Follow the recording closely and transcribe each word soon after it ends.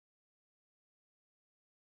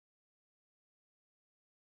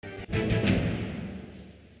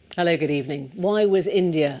Hello, good evening. Why was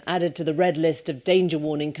India added to the red list of danger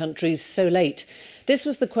warning countries so late? This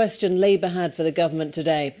was the question Labour had for the government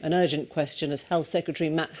today, an urgent question as Health Secretary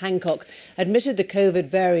Matt Hancock admitted the COVID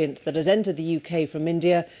variant that has entered the UK from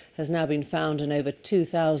India has now been found in over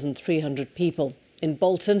 2,300 people. In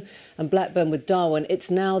Bolton and Blackburn with Darwin,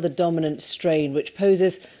 it's now the dominant strain, which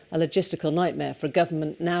poses a logistical nightmare for a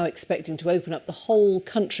government now expecting to open up the whole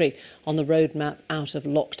country on the roadmap out of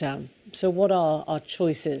lockdown. So what are our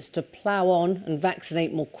choices? To plough on and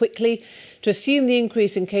vaccinate more quickly, to assume the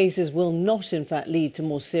increase in cases will not in fact lead to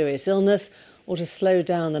more serious illness, or to slow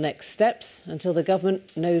down the next steps until the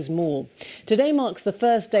government knows more. Today marks the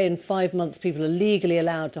first day in 5 months people are legally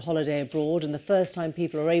allowed to holiday abroad and the first time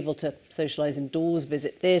people are able to socialise indoors,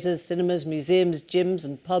 visit theatres, cinemas, museums, gyms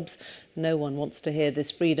and pubs. No one wants to hear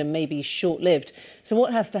this freedom may be short-lived. So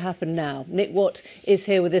what has to happen now? Nick Watt is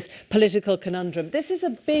here with this political conundrum. This is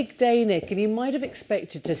a big day, Nick, and you might have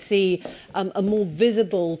expected to see a more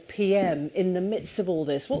visible PM in the midst of all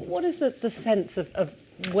this. What is the sense of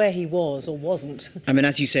where he was or wasn't? I mean,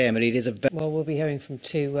 as you say, Emily, it is a... Well, we'll be hearing from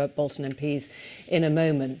two Bolton MPs in a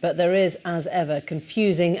moment, but there is, as ever,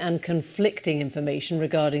 confusing and conflicting information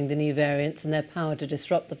regarding the new variants and their power to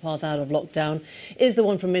disrupt the path out of lockdown. Is the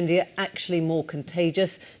one from India actually more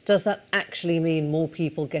contagious? Does that actually mean more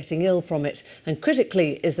people getting ill from it? And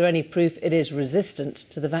critically, is there any proof it is resistant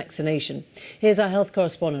to the vaccination? Here's our health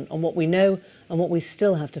correspondent on what we know and what we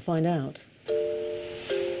still have to find out.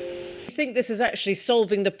 I think this is actually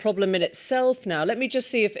solving the problem in itself now. Let me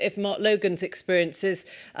just see if Mark Logan's experience is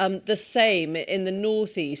the same in the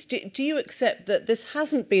northeast. Do you accept that this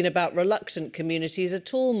hasn't been about reluctant communities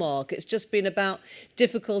at all, Mark? It's just been about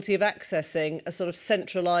difficulty of accessing a sort of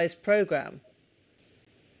centralised programme?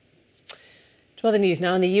 To other news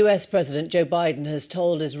now, and the US President Joe Biden has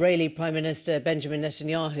told Israeli Prime Minister Benjamin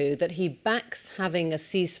Netanyahu that he backs having a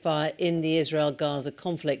ceasefire in the Israel-Gaza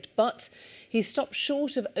conflict, but he stopped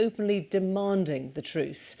short of openly demanding the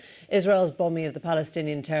truce. Israel's bombing of the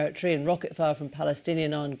Palestinian territory and rocket fire from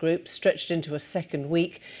Palestinian armed groups stretched into a second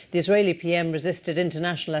week. The Israeli PM resisted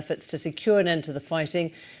international efforts to secure an end to the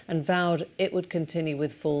fighting and vowed it would continue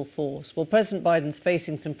with full force. Well, President Biden's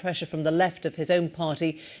facing some pressure from the left of his own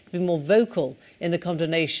party to be more vocal in the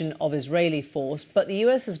condemnation of Israeli force, but the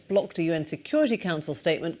US has blocked a UN Security Council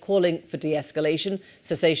statement calling for de-escalation,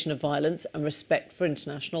 cessation of violence and respect for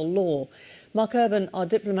international law. Mark Urban, our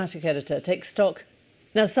diplomatic editor, takes stock.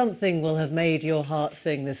 Now, something will have made your heart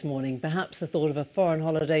sing this morning. Perhaps the thought of a foreign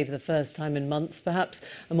holiday for the first time in months. Perhaps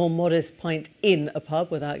a more modest pint in a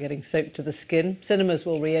pub without getting soaked to the skin. Cinemas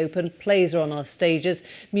will reopen. Plays are on our stages.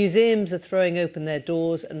 Museums are throwing open their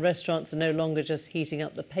doors. And restaurants are no longer just heating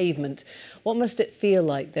up the pavement. What must it feel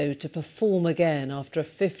like, though, to perform again after a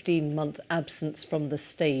 15-month absence from the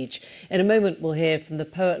stage? In a moment, we'll hear from the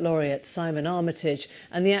Poet Laureate Simon Armitage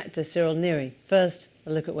and the actor Cyril Neary. First,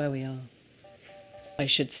 a look at where we are, I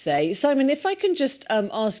should say. Simon, if I can just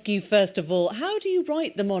ask you first of all, how do you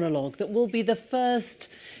write the monologue that will be the first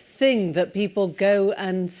thing that people go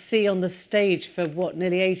and see on the stage for, what,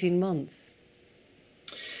 nearly 18 months?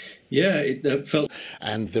 Yeah, it felt...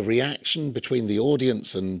 And the reaction between the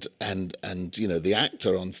audience and you know, the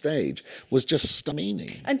actor on stage was just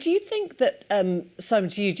stunning. And do you think that, Simon,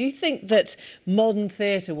 to you, do you think that modern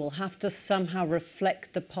theatre will have to somehow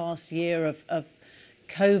reflect the past year of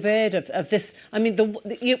COVID, of this? I mean,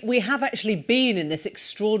 we have actually been in this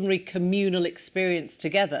extraordinary communal experience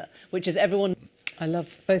together, which is everyone... I love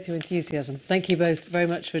both your enthusiasm. Thank you both very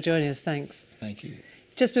much for joining us. Thanks. Thank you.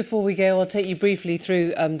 Just before we go, I'll take you briefly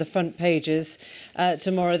through the front pages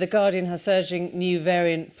tomorrow. The Guardian has surging new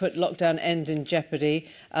variant put lockdown end in jeopardy,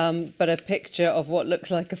 but a picture of what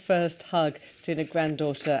looks like a first hug between a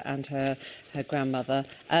granddaughter and her grandmother.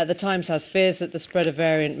 The Times has fears that the spread of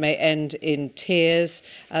variant may end in tears.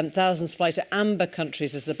 Thousands fly to amber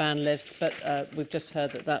countries as the ban lifts, but we've just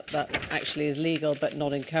heard that actually is legal but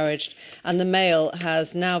not encouraged. And the Mail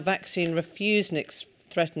has now vaccine refuseniks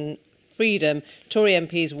threaten freedom. Tory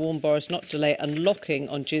MPs warn Boris not to delay unlocking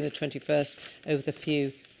on June the 21st over the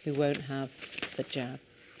few who won't have the jab.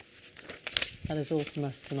 That is all from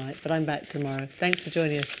us tonight, but I'm back tomorrow. Thanks for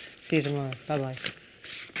joining us. See you tomorrow. Bye-bye.